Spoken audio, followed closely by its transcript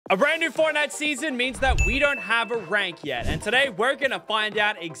A brand new Fortnite season means that we don't have a rank yet, and today we're gonna find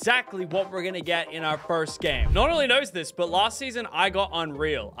out exactly what we're gonna get in our first game. No one really knows this, but last season I got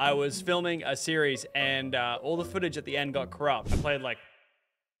Unreal. I was filming a series and all the footage at the end got corrupt. I played like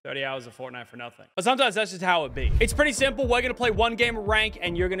 30 hours of Fortnite for nothing. But sometimes that's just how it be. It's pretty simple. We're gonna play one game of rank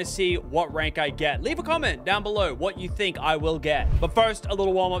and you're gonna see what rank I get. Leave a comment down below what you think I will get. But first, a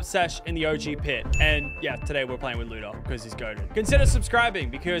little warm-up sesh in the OG pit. And yeah, today we're playing with Ludo because he's goated. Consider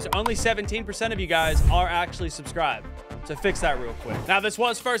subscribing because only 17% of you guys are actually subscribed. So fix that real quick. Now, this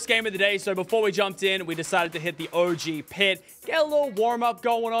was first game of the day, so before we jumped in, we decided to hit the OG pit, get a little warm-up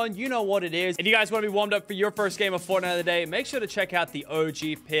going on. You know what it is. If you guys want to be warmed up for your first game of Fortnite of the day, make sure to check out the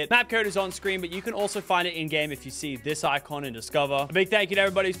OG pit. Map code is on screen, but you can also find it in-game if you see this icon and Discover. A big thank you to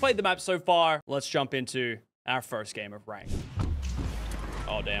everybody who's played the map so far. Let's jump into our first game of rank.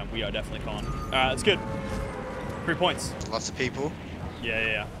 Oh, damn. We are definitely con. All right, that's good. 3 points. Lots of people.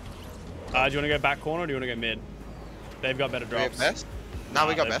 Yeah. Do you want to go back corner or do you want to go mid? They've got better drops. We have best? No,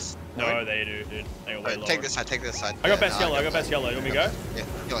 we got best. No, they do, dude. They got way lower. Take this side, take this side. I got best yellow, I got best yellow. You want me to go? Yeah,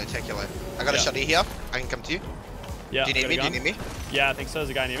 yellow, take yellow. I got a shotty here. I can come to you. Yeah. Do you need me? Do you need me? Yeah, I think so. There's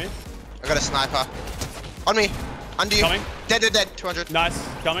a guy near me. I got a sniper. On me. Under you. Coming. Dead. 200. Nice.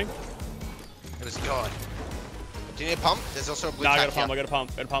 Coming. It was God. Do you need a pump? There's also a blue No, I tank got a pump. here. I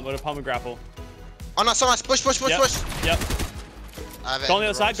got a pump and grapple. Oh, no, so nice. Push. Yep. Push. Go on the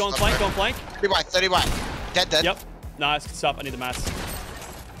other side. Go on flank. 30 white. Dead. Yep. Nice. Good stuff. I need the mats.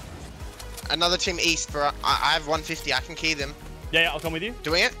 Another team east, bro. I have 150. I can key them. Yeah, I'll come with you.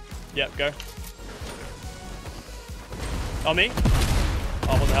 Doing it? Yep, go. On me.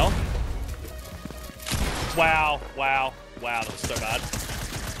 Oh, what the hell? Wow. That was so bad.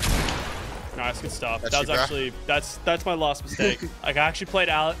 Nice, good stuff. That was actually, that's my last mistake. Like, I actually played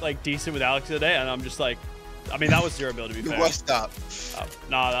like decent with Alex today, and I'm just like, I mean, that was 0 build to be fair. What's up?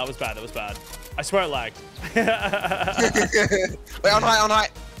 No, that was bad. I swear it lagged. Wait, on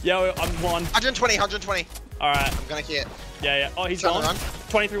height. Yeah, I'm one. 120. All right. I'm gonna key it. Yeah. Oh, he's gone.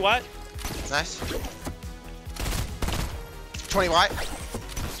 23 white. Nice. 20 white.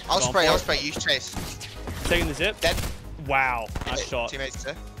 I'll spray. You chase. Taking the zip. Dead. Wow. Nice shot. Teammates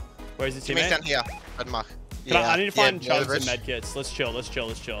there. Where's his teammate? Teammates down here. Red mark. I need to find chugs and medkits. Let's chill. Let's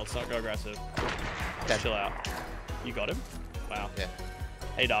not go aggressive. Dead. Chill out. You got him? Wow. Yeah.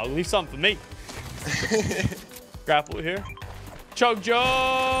 Hey, dog. Leave something for me. Grapple here. Choke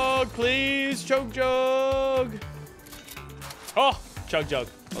jug, please. Choke jug. Oh, choke jug.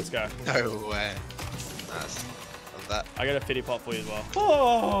 Let's go. No way. Nice. Love that. I got a fitty pot for you as well.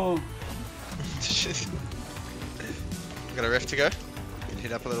 Oh. Got a rift to go. Can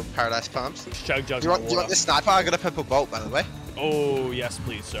hit up a little paradise pumps. Choke jug. Do you want this sniper? I got a purple bolt, by the way. Oh, yes,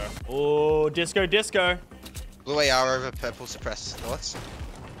 please, sir. Oh, disco. Blue AR over purple suppress. Thoughts?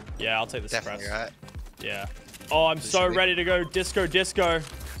 Yeah, I'll take the Definitely, suppress. right? Yeah. Oh, I'm so ready to go disco. Yeah,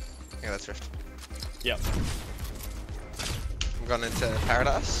 that's rift. Yep. I'm going into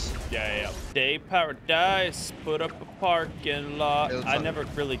paradise. Yeah. Day paradise, put up a parking lot. I never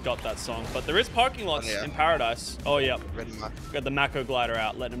really got that song, but there is parking lots in paradise. Oh, yeah. Ready mark. Got the Mako glider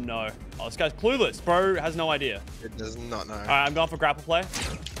out. Let him know. Oh, this guy's clueless. Bro has no idea. It does not know. All right, I'm going for grapple play.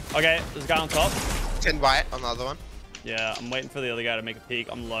 Okay, there's a guy on top. 10 white on the other one. Yeah, I'm waiting for the other guy to make a peek.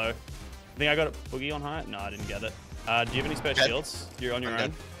 I'm low. I think I got a boogie on height. No, I didn't get it. Do you have any spare shields? You're on your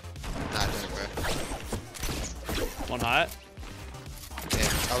own. Nah, I don't, bro. One height.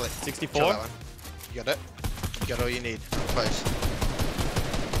 Yeah, I'll let 64. That one. You got it. You got all you need. Close.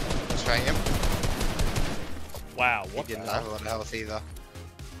 Just trying him. Wow, what He didn't have a lot of health either.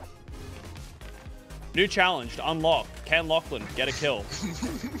 New challenge to unlock. Can Lachlan get a kill?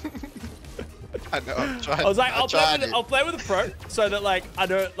 I know. I'm trying. I was like, I'll play with a pro so that like I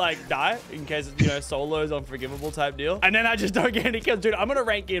don't like die in case solo is unforgivable type deal. And then I just don't get any kills, dude. I'm gonna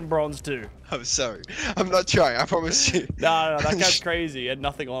rank in bronze too. I'm sorry. I'm not trying. I promise you. No, that guy's crazy. He had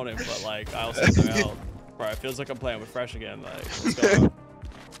nothing on him, but like I also took him out. Bro, it feels like I'm playing with Fresh again. Like, what's going on?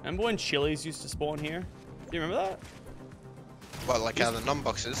 Remember when chilies used to spawn here? Do you remember that? What, like the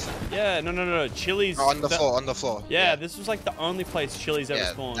non-boxes? Yeah, no. Chilies. Oh, on the floor. Yeah, this was like the only place chilies ever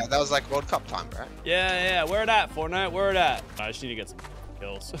spawned. That was like World Cup time, right? Yeah. Where it at, Fortnite? Where it at? I just need to get some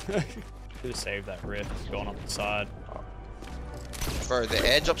kills. Should have saved that rift going up the side. Bro, the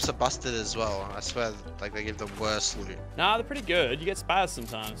airdrops are busted as well. I swear, like they give the worst loot. Nah, they're pretty good. You get spaz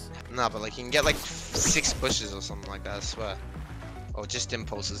sometimes. Nah, but like you can get like 6 bushes or something like that, I swear. Or just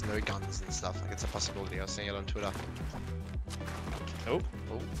impulses, no guns and stuff. Like it's a possibility. I was seeing it on Twitter. Oh.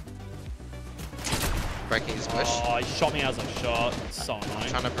 Breaking his bush. Oh, he shot me as I shot. It's so annoying.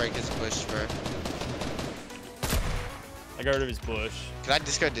 Trying to break his bush, bro. I got rid of his bush. Can I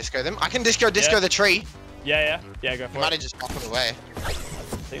disco them? I can disco the tree. Yeah, go for it. Might have just popped away. I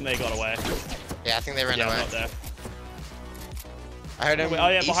think they got away. Yeah, I think they ran Yeah, away. I'm not there. I heard him. Oh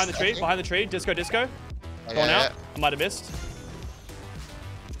yeah, east, behind the tree. Disco. Oh, Going out. I might have missed.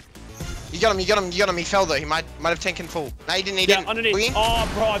 You got him. He fell though. He might have taken full. No, he didn't. He didn't. Underneath. Boogie?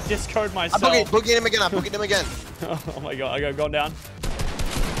 Oh, bro, I've discoed myself. I boogied him again. Oh my god, I got gone down.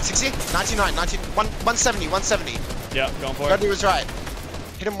 60, 99, 170, 170. Yeah, going for it. Godly was right.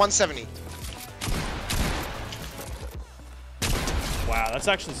 Hit him 170. Wow, that's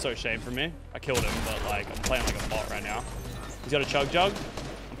actually so shame for me. I killed him, but like I'm playing like a bot right now. He's got a chug jug.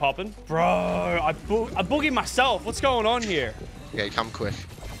 I'm popping. Bro, I boogied myself. What's going on here? Okay, come quick.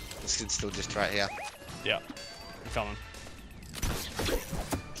 This kid's still just right here. Yeah, I'm coming.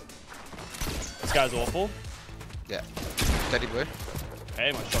 This guy's awful. Yeah. Steady blue.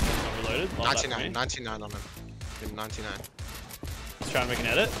 Hey, my shotgun's not reloaded. Love 99, 99 on him. Give him 99. He's trying to make an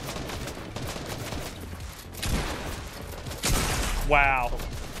edit. Wow.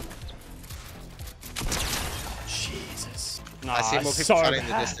 Jesus. Nah, I see more people so fighting in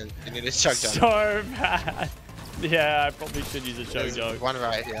the bad. distance. You need a chug jug. So bad. Yeah, I probably should use a chug jug. One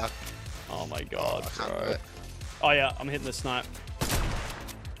right here. Oh my god, I can't do bro. it. Oh yeah, I'm hitting the snipe.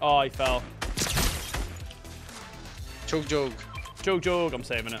 Oh, he fell. Chug jug. Jog, I'm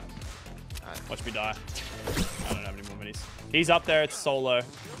saving it. Right. Watch me die. I don't have any more minis. He's up there, it's solo.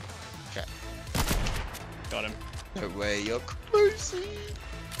 Okay. Got him. No way, you're crazy.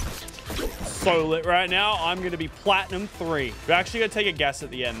 So lit right now. I'm gonna be platinum 3. We're actually gonna take a guess at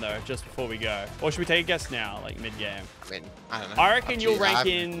the end though, just before we go. Or should we take a guess now, like mid-game? I mean, I don't know. I reckon you'll rank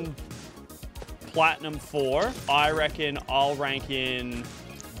in platinum 4. I reckon I'll rank in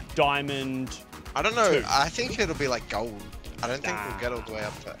diamond. I don't know. 2. I think it'll be like gold. I don't think we'll get all the way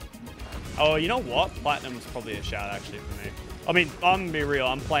up there. Oh, you know what? Platinum's probably a shout actually for me. I mean, I'm gonna be real.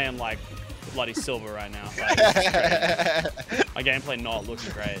 I'm playing like bloody silver right now. Like, my gameplay not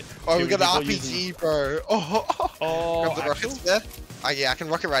looking great. Oh, we Two got an people RPG, using... bro. Oh, grab the rockets there. Oh yeah, I can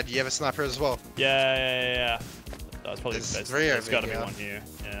rocket ride. You have a sniper as well. Yeah. That's probably There's the best. 3 There's over got to be here. one here.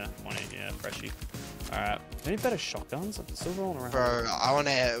 Yeah, one in here, freshie. All right. Any better shotguns? I'm still rolling around. Bro, I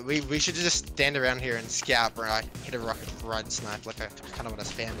wanna. We should just stand around here and scout, bro. I hit a rocket ride snipe. Like I kind of want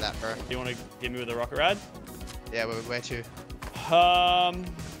to spam that, bro. Do you want to hit me with a rocket rad? Yeah, where to?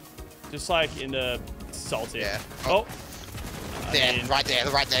 Just like in the salty. Yeah. Oh. There, right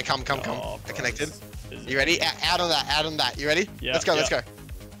there. Come. Oh, They're connected. Is You ready? Out on that. You ready? Yeah. Let's go.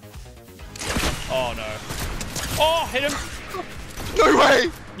 Oh no. Oh, hit him. No way.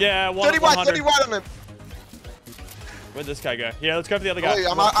 Yeah, 31 on him. Where'd this guy go? Yeah, let's go for the other guy.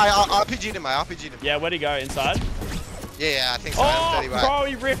 Oh, I RPG'd him. Yeah, where'd he go? Inside? Yeah, I think so. Oh, 31. bro,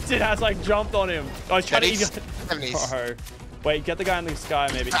 he ripped it as like jumped on him. I was trying to... 70s. Bro. Wait, get the guy in the sky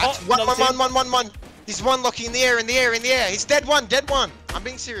maybe. Oh, one. He's one locking in the air. He's dead one. I'm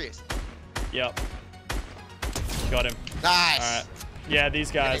being serious. Yep. Got him. Nice. All right. Yeah,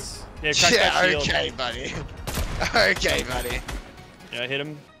 these guys. Yeah, crack that shield. Okay, buddy. Okay, buddy. Yeah, hit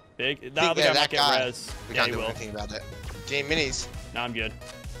him. Big. That That other guy might guy. get res. We Yeah, can't he do will. anything about it. Do you need minis? Nah, I'm good. Do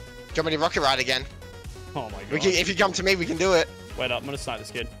you want me to rocket ride again? Oh my god. If you come to me, we can do it. Wait up, I'm gonna snipe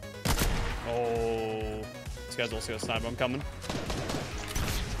this kid. Oh. This guy's also got a sniper. I'm coming.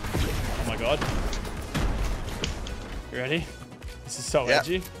 Oh my god. You ready? This is so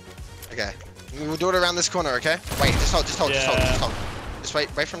edgy. Okay. We'll do it around this corner, okay? Wait, just hold. Just wait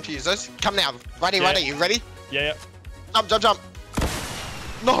for him to use those. Come now. Righty, you ready? Yeah. Jump.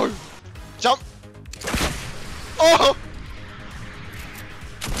 No! Jump! Oh!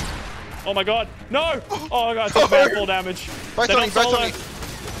 Oh my god. No! Oh my god, I took bad full damage. Both They're on me, not both on solo. me.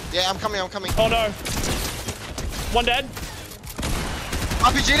 Yeah, I'm coming. Oh no. One dead.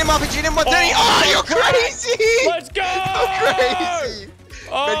 RPG'd him, 130. Oh, you're crazy! Let's go! You're crazy!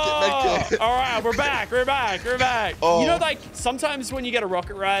 Oh! Medkit. All right, we're back. Oh. You know, like, sometimes when you get a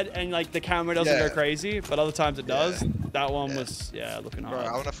rocket ride and, like, the camera doesn't go crazy, but other times it does. That one was, looking Bro, hard.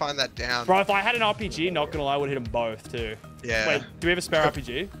 I want to find that down. Bro, if I had an RPG, not gonna lie, I would hit them both, too. Yeah. Wait, do we have a spare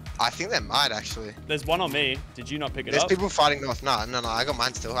RPG? I think they might, actually. There's one on me. Did you not pick it There's up? people fighting north. No, I got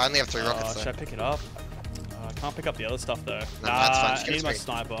mine still. I only have 3 rockets, Should though. I pick it up? I can't pick up the other stuff, though. No, that's fine. Just I give need it my to me.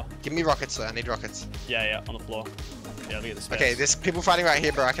 sniper. Give me rockets, though. I need rockets. Yeah, on the floor. Yeah, let me get the space. Okay, there's people fighting right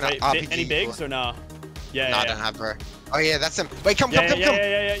here, bro. I can Wait, RPG. any bigs or nah? Yeah, No, I don't have, bro. Oh, yeah, that's them. Wait, come. Yeah. Go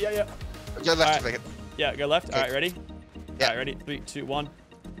left to Alright. pick it. Yeah, go left. Okay. All right, ready? Yeah. All right, ready? 3, 2, 1.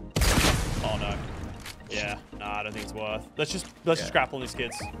 Oh no. Yeah, nah, I don't think it's worth. Let's just grapple on these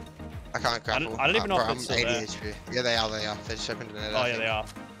kids. I can't grapple. I don't even know bro, if I'm it's still 80 there. HP. Yeah, they are. They just opened the net. Oh yeah, they are.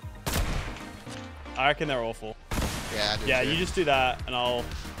 I reckon they're awful. Yeah, I do Yeah, too. you just do that, and I'll...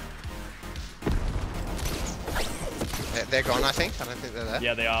 They're gone, I think. I don't think they're there.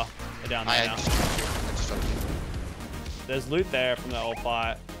 Yeah, they are. They're down there now. I just dropped you. There's loot there from that old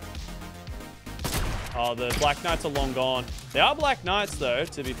fight. Oh, the Black Knights are long gone. They are Black Knights, though,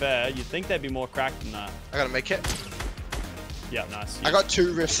 to be fair. You'd think they'd be more cracked than that. I gotta make it. Yeah, nice. I got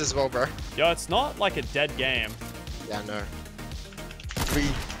 2 rifts as well, bro. Yo, it's not like a dead game. Yeah, I know. We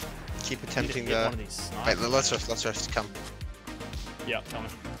keep attempting Get one the... of these Wait, snipers. let's rift, come. Yeah, tell me.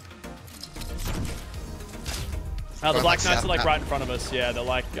 Oh, the Black Knights are like right in front of us. Yeah, they're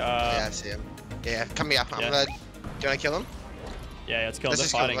like... Yeah, I see him. Yeah, come here. I'm gonna... Do you wanna kill him? Yeah, it's killing. They're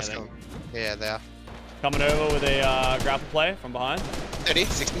Let's just kill him, fighting, let's I kill think. him. Yeah, they are. Coming over with a grapple play from behind. 30,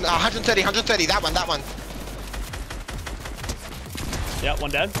 60, no, 130, 130, that one. Yeah,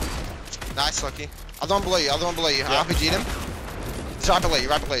 one dead. Nice, Lucky. Other one below you. Yeah. I RPG'd him. It's right below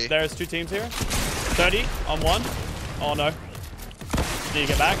you. There's 2 teams here. 30 on 1. Oh no. Need to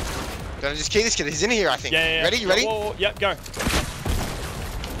get back. Gonna just key this kid. He's in here, I think. Yeah. Ready? You ready? Whoa. Yep, go.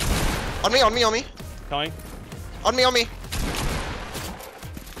 On me. Coming. On me.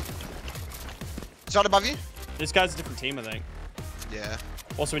 Is that above you? This guy's a different team, I think. Yeah.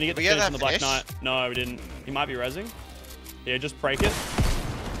 Also, we need to We get the get finish on the Black that Knight. finish? No, we didn't. He might be rezzing. Yeah, just break it.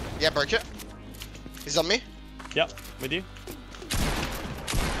 Yeah, broke it. He's on me. Yep, with you.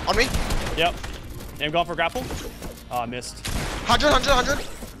 On me. Yep. I'm going for a grapple. Oh, I missed. 100.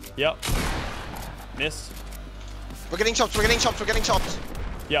 Yep. Missed. We're getting chopped.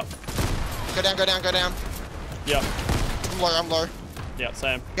 Yep. Go down. Yep. I'm low. Yep,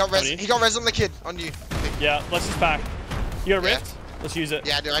 same. He got res on the kid. On you. Yeah, let's just back. You got a Yeah. rift? Let's use it.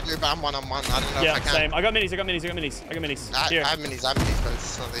 Yeah, I do, but I'm 1-on-1. I don't know Yeah, if I can. same. I got minis. Here. I have minis, but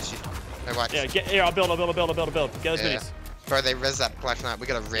it's not the issue. No whites. Yeah, here, I'll build. Get those minis. Bro, they res that Black Knight. We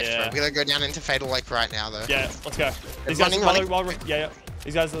got a rift, Yeah. bro. We gotta go down into Fatal Lake right now, though. Yeah, let's go. These Running. guys, yeah.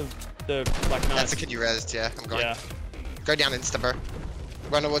 These guys are the Black Knights. That's the kid you resed, yeah. I'm going. Yeah, Go down insta, bro.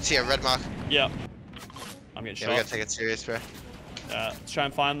 Run towards here, red mark. yeah. I'm getting Yeah, we shot. gotta take it serious, bro. Let's try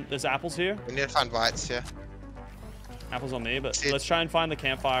and find, there's apples here. We need to find whites, yeah. Apples on me, but See, let's try and find the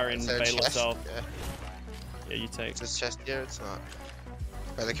campfire in Is there a Fatal chest? itself. Yeah. Yeah, you take. Is this chest here? It's not.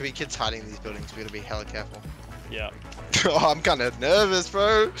 Bro, there could be kids hiding in these buildings. We gotta be hella careful. Yeah. Oh, I'm kind of nervous,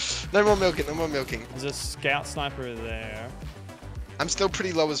 bro. No more milking. There's a scout sniper there. I'm still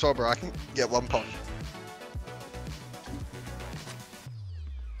pretty low as well, bro. I can get 1 pop.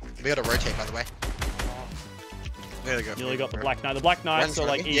 We gotta rotate, by the way. We gotta go. Nearly got the Black Knight. The Black Knights are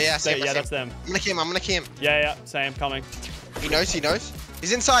like east. Yeah, I see him, I see that's them. I'm gonna key him. Yeah, same, coming. He knows.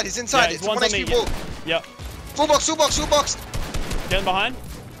 He's inside. Yeah, It's he's 1 one's on me. HP wall. Yep. Full box. Getting behind.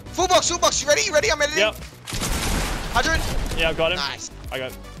 Full box. You ready? I'm editing. Yep. 100. Yeah, I've got him. Nice. I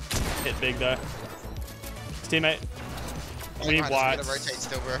got hit big though. His teammate. We need We gotta whites. rotate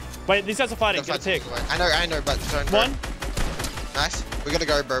still, bro. Wait, these guys are fighting. Gotta Get a fight pick. something away. I know, but zone, bro. One. Nice. We gotta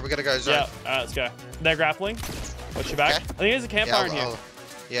go, bro. Zone. Yeah. Alright, let's go. They're grappling. Watch your back. Okay. I think there's a campfire in here.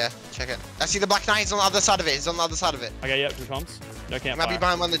 Yeah, check it. I see the Black Knight. He's on the other side of it. Okay, yep, 2 pumps. No He might campfire. be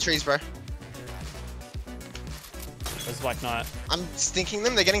behind one of the trees, bro. There's the Black Knight. I'm stinking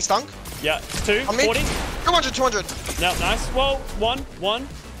them. They're getting stunk. Yeah, 2, On me. 40. 200. No, nice. Whoa, one.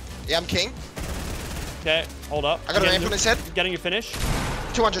 Yeah, I'm king. Okay, hold up. I got a ramp on his head. Getting your finish.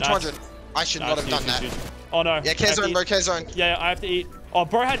 200. Nice. I should not have done that. Oh no. Yeah, K zone, bro. K zone. Yeah, I have to eat. Oh,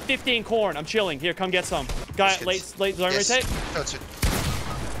 bro had 15 corn. I'm chilling. Here, come get some. Guy, late zone rotate.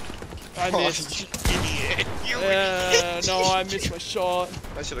 I Oh, missed. idiot. No, I missed my shot.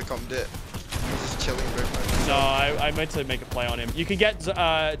 I should have commed it. I was just chilling, bro. No, I meant to make a play on him. You can get,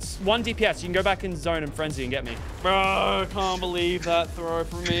 it's 1 DPS. You can go back in zone and frenzy and get me. Bro, I can't believe that throw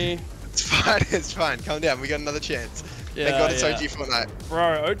from me. It's fine. Calm down. We got another chance. Yeah, Thank God it's yeah. OG Fortnite.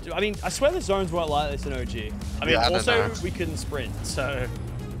 Bro, I mean, I swear the zones weren't like this in OG. I mean, Yeah, I don't also, know. we couldn't sprint, so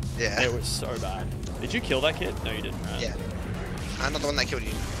Yeah. it was so bad. Did you kill that kid? No, you didn't, right? Yeah. I'm not the one that killed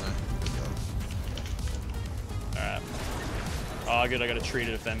you. Alright. Oh, good, I got a tree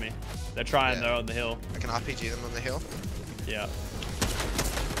to defend me. They're trying, Yeah. though, on the hill. I can RPG them on the hill. Yeah.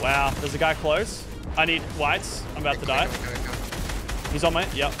 Wow, there's a guy close. I need whites. I'm about to die. Go. He's on my,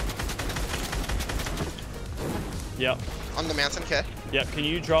 yep. Yep. On the mountain, okay? Yep, can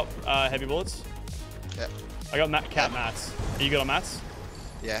you drop heavy bullets? Yeah. I got cat mats. Are you good on mats?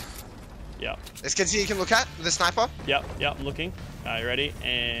 Yeah. Yep. There's kids here you can look at with a sniper. Yep, I'm looking. You ready?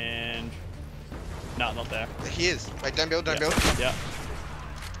 And... No, not there. He is. Wait, don't build. Yep.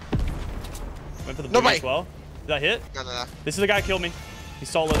 Went for the No booty way. as well. Did that hit? No. This is the guy who killed me. He's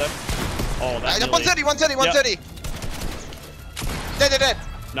solo there. Oh, that's 130. Dead.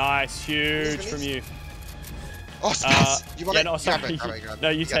 Nice, huge Minis. from you. Oh, space. You want yeah, it? no, sorry. Grab it. No,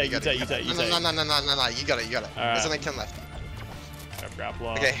 you take. No, you got it. You got it. All right. There's only 10 left.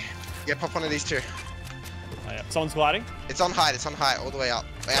 Grappler. Okay. Yeah, pop one of these two. Oh, yeah. Someone's gliding. It's on height, all the way up.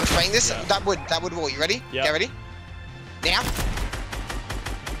 Wait, I'm spraying this. Yeah. That wood wall. You ready? Yeah. Get ready? Now.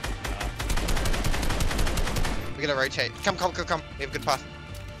 We're gonna rotate. Come. We have a good path.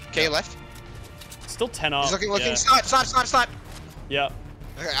 Okay, your left. Still 10 up. He's looking. Yeah. Snipe. Yep.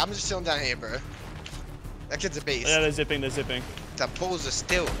 Okay, I'm just chilling down here, bro. That kid's a beast. Yeah, they're zipping. The pulls are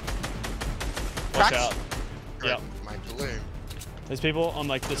still. Watch Cracks. out. Bro, Yep. my balloon. There's people on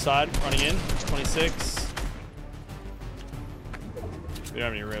like this side running in. 26. We don't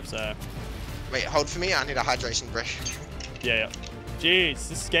have any rips there. Wait, hold for me. I need a hydration break. Yeah. Jeez,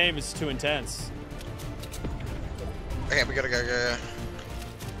 this game is too intense. Okay, we gotta go.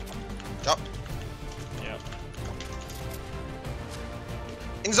 Drop. Yeah.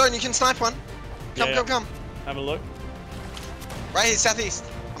 In zone, you can snipe one. Come. Have a look. Right here, southeast.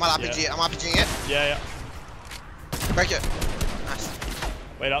 I'm on RPG. Yeah. I'm RPGing it. Yeah. Break it. Nice.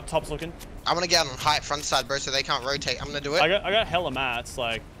 Wait up, top's looking. I want to get on height front side, bro, so they can't rotate. I'm gonna do it. I got hella mats,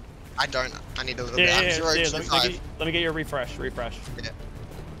 like. I don't. I need a little Yeah, bit. I'm 0 to 5. Let me get your refresh. Yeah.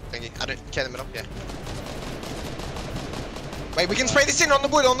 Thank you. I don't care in the middle. Yeah. Wait, we can spray this in on the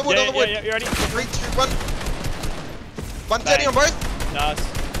wood. Yeah, you ready? 3, 2, 1. 130 on both.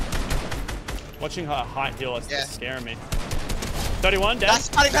 Nice. Watching her height heal is Yeah. scaring me. 31, dead. That's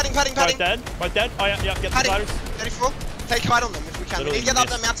padding. Both dead. Oh, yeah, get the Padding. spiders. 34. Take height on them if we can. Literally We need to get up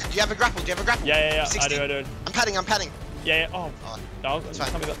missed. that mountain. Do you have a grapple? Yeah. 60. I do. I'm padding. Yeah. Oh, Oh, no, that's tell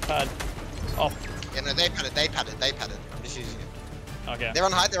fine. me about the pad. Oh, yeah, no, they padded. I'm just using it. okay. They're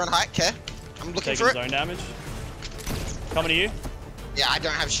on height. Care. I'm looking Taking for it. zone damage. Coming to you. Yeah, I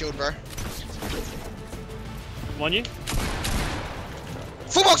don't have shield, bro. On you.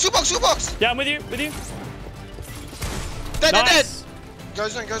 Full box. Yeah, I'm with you. Dead. Nice. Go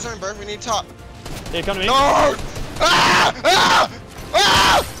zone, bro. We need top. Yeah, come to me. No! Ah!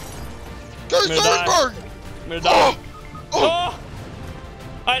 Go I'm gonna zone, die. bro! I'm gonna die. Oh!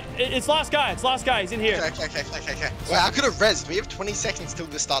 It's last guy. He's in here. Okay. Wait, I could have rezzed. We have 20 seconds till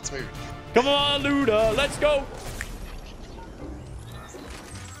this starts moving. Come on, Luda. Let's go.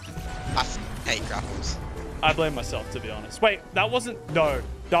 I hate grapples. I blame myself, to be honest. Wait, that wasn't... No,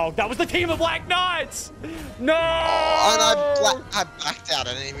 that was the team of Black Knights! No! Oh, and I backed out.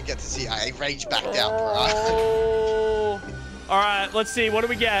 I didn't even get to see. I rage backed out, bro. Oh. All right, let's see. What do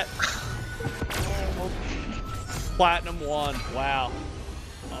we get? Platinum 1. Wow.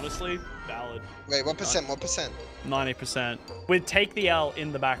 Honestly, valid. Wait, what percent? 90%. With Take the L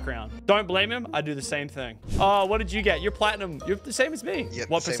in the background. Don't blame him. I do the same thing. Oh, what did you get? You're platinum. You're the same as me. Yeah,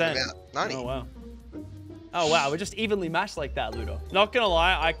 what same percent? amount. 90. Oh wow, we're just evenly matched like that, Ludo. Not gonna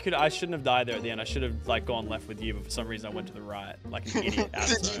lie, I shouldn't have died there at the end. I should have like gone left with you, but for some reason I went to the right, like an idiot.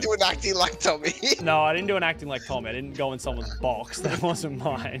 Did you do an acting like Tommy? No, I didn't do an acting like Tommy. I didn't go in someone's box. That wasn't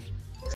mine.